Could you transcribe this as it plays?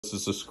This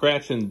is a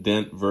scratch and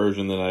dent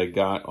version that I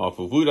got off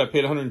of Woot. I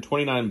paid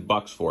 129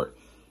 bucks for it.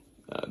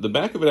 The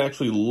back of it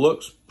actually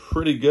looks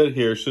pretty good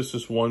here. It's just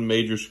this one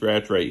major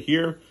scratch right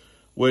here,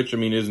 which, I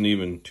mean, isn't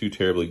even too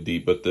terribly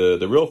deep. But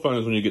the real fun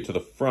is when you get to the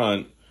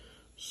front.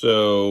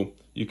 So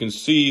you can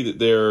see that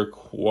there are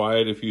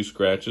quite a few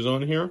scratches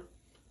on here.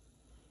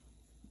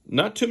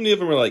 Not too many of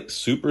them are like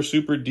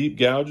super deep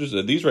gouges.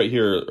 These right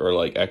here are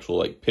like actual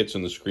like pits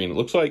in the screen. It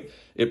looks like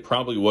it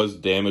probably was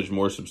damaged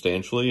more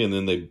substantially, and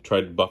then they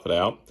tried to buff it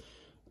out.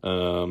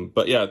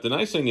 But yeah, the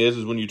nice thing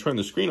is when you turn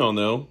the screen on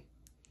though,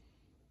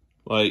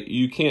 like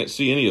you can't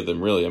see any of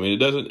them really. I mean, it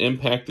doesn't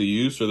impact the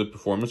use or the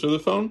performance of the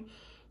phone.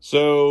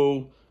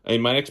 So I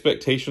mean, my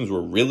expectations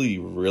were really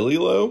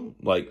low,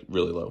 like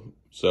really low.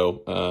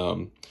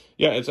 So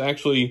yeah, it's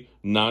actually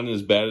not in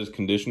as bad as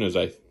condition as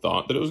I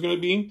thought that it was going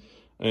to be.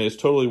 And it's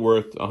totally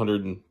worth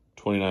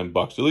 129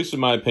 bucks, at least in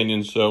my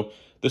opinion. So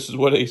this is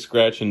what a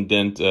scratch and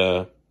dent